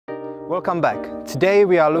Welcome back. Today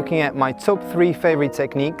we are looking at my top 3 favorite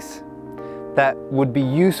techniques that would be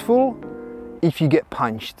useful if you get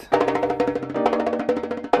punched.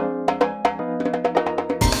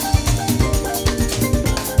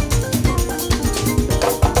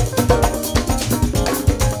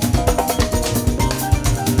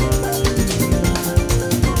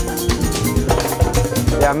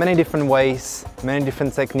 There are many different ways, many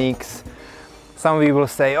different techniques. Some of you will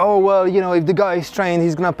say, oh well, you know, if the guy is trained,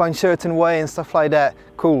 he's gonna punch a certain way and stuff like that.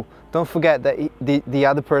 Cool. Don't forget that the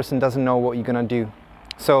other person doesn't know what you're gonna do.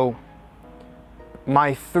 So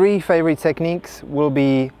my 3 favorite techniques will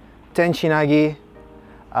be Tenchinagi,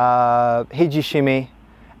 Hijishimi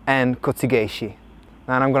and Kotsugeshi.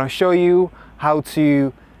 And I'm gonna show you how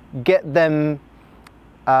to get them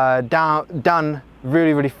done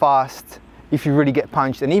really fast if you really get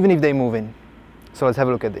punched and even if they move in. So let's have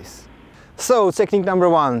a look at this. So technique number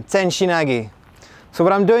 1, Tenchinagi. So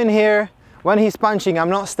what I'm doing here, when he's punching, I'm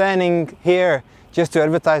not standing here just to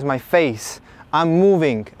advertise my face. I'm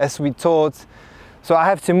moving as we taught. So I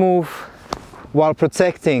have to move while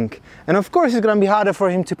protecting. And of course it's gonna be harder for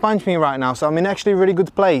him to punch me right now. So I'm in actually a really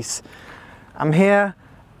good place. I'm here,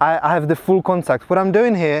 I have the full contact. What I'm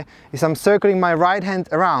doing here is I'm circling my right hand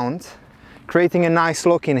around, creating a nice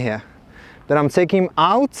lock in here. Then I'm taking him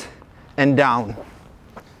out and down.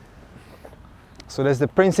 So that's the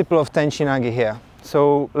principle of Tenchinagi here.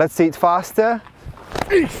 So let's see it faster.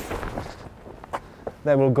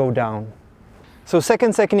 That will go down. So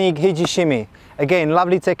second technique, Hijishimi. Again,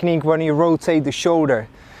 lovely technique when you rotate the shoulder.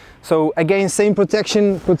 So again, same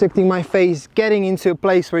protection, protecting my face, getting into a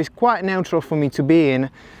place where it's quite neutral for me to be in.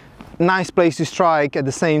 Nice place to strike at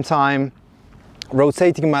the same time.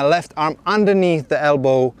 Rotating my left arm underneath the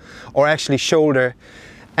elbow or actually shoulder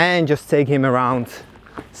and just take him around,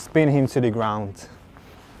 spin him to the ground.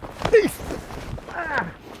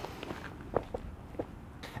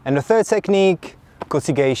 And the third technique,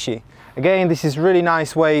 Kotsugeshi. Again, this is really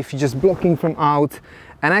nice way if you're just blocking from out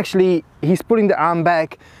and actually he's putting the arm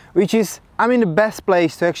back, which is, I'm in the best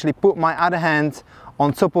place to actually put my other hand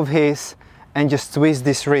on top of his and just twist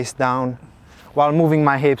this wrist down while moving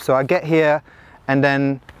my hip. So I get here and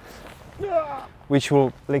then, which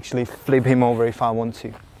will literally flip him over if I want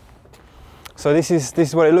to. So this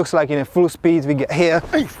is what it looks like in a full speed. We get here.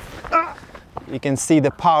 You can see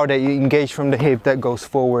the power that you engage from the hip that goes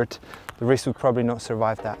forward. The wrist would probably not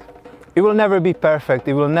survive that. It will never be perfect.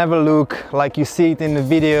 It will never look like you see it in the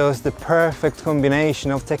videos, the perfect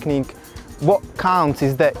combination of technique. What counts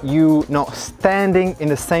is that you not standing in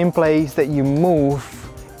the same place, that you move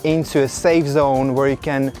into a safe zone where you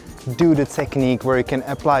can do the technique, where you can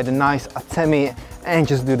apply the nice atemi and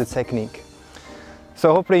just do the technique.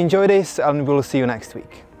 So hopefully you enjoy this and we'll see you next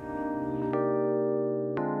week.